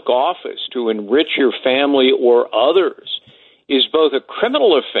public office to enrich your family or others is both a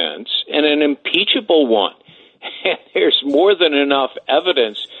criminal offense and an impeachable one. And there's more than enough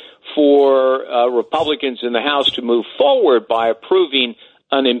evidence for Republicans in the House to move forward by approving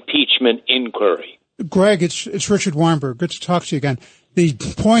an impeachment inquiry. Greg, it's Richard Weinberg. Good to talk to you again. The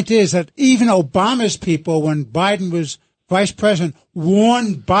point is that even Obama's people, when Biden was vice president,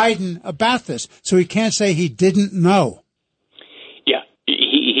 warned Biden about this. So he can't say he didn't know. Yeah,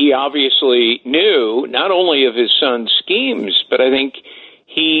 he obviously knew not only of his son's schemes, but I think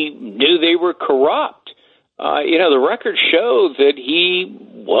he knew they were corrupt. The records show that he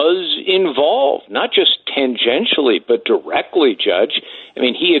was involved, not just tangentially, but directly, Judge.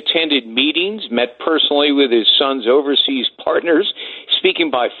 He attended meetings, met personally with his son's overseas partners,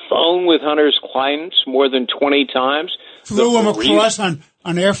 speaking by phone with Hunter's clients more than 20 times. Flew him across on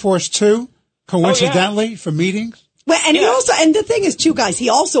Air Force Two, coincidentally, for meetings? Well, and he also, and the thing is, too, guys, he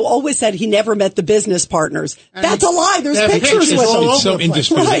also always said he never met the business partners. That's a lie. There's pictures with him. It's so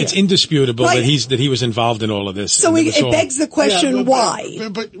indisputable. Right. It's indisputable that he was involved in all of this. So it begs the question, why?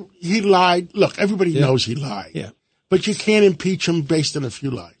 But he lied. Look, everybody knows he lied. Yeah. But you can't impeach him based on a few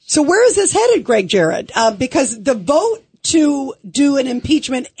lies. So where is this headed, Greg Jarrett? Because the vote to do an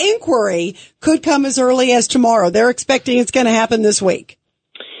impeachment inquiry could come as early as tomorrow. They're expecting it's going to happen this week.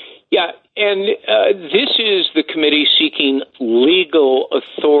 Yeah, and this is the committee seeking legal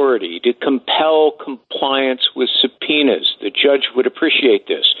authority to compel compliance with subpoenas. The judge would appreciate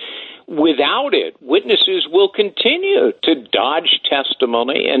this. Without it, witnesses will continue to dodge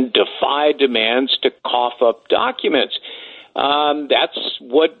testimony and defy demands to cough up documents. That's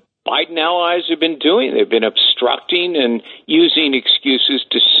what Biden allies have been doing. They've been obstructing and using excuses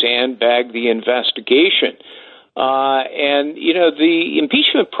to sandbag the investigation. The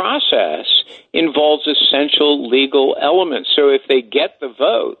impeachment process involves essential legal elements. So if they get the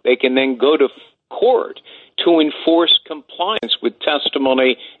vote, they can then go to court to enforce compliance with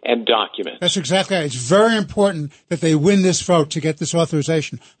testimony and documents. That's exactly right. It's very important that they win this vote to get this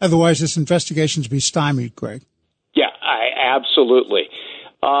authorization. Otherwise, this investigation will be stymied, Greg. Yeah, absolutely.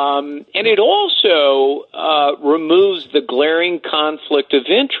 And it also removes the glaring conflict of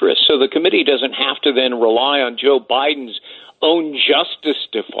interest, so the committee doesn't have to then rely on Joe Biden's own Justice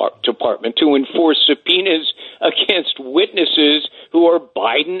Department to enforce subpoenas against witnesses who are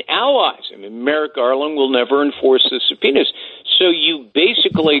Biden allies. I mean, Merrick Garland will never enforce the subpoenas. So you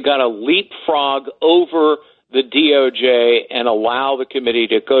basically got to leapfrog over the DOJ and allow the committee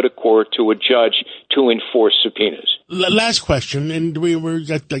to go to court to a judge to enforce subpoenas. Last question, and we're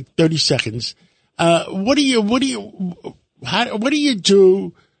got like 30 seconds. What do you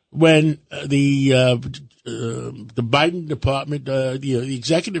do when the Biden department, the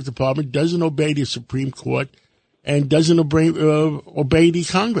executive department, doesn't obey the Supreme Court and doesn't obey the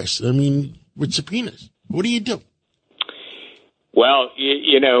Congress? I mean, with subpoenas, what do you do? Well,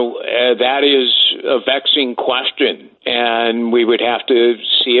 that is a vexing question, and we would have to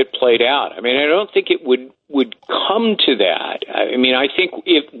see it played out. I mean, I don't think it would come to that. I mean, I think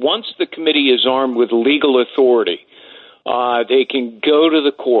once the committee is armed with legal authority, they can go to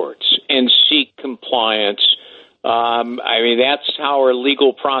the courts and seek compliance. I mean, that's how our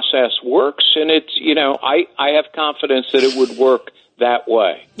legal process works, and it's, I have confidence that it would work that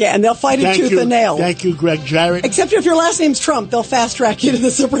way. Yeah, and they'll fight it tooth and nail. Thank you, Greg Jarrett. Except if your last name's Trump, they'll fast track you to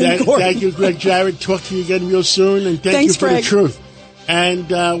the Supreme Court. Thank you, Greg Jarrett. Talk to you again real soon, and thanks you for Greg. the truth. And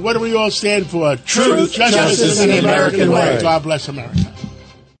what do we all stand for? Truth, justice, and the American way. God bless America.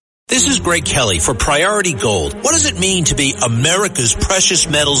 This is Greg Kelly for Priority Gold. What does it mean to be America's precious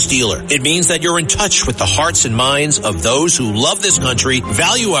metals dealer? It means that you're in touch with the hearts and minds of those who love this country,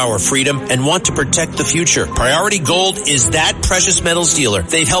 value our freedom, and want to protect the future. Priority Gold is that precious metals dealer.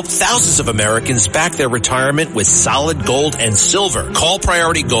 They've helped thousands of Americans back their retirement with solid gold and silver. Call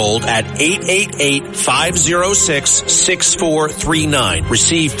Priority Gold at 888-506-6439.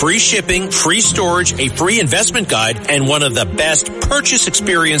 Receive free shipping, free storage, a free investment guide, and one of the best purchase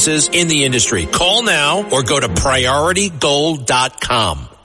experiences in the industry. Call now or go to PriorityGold.com.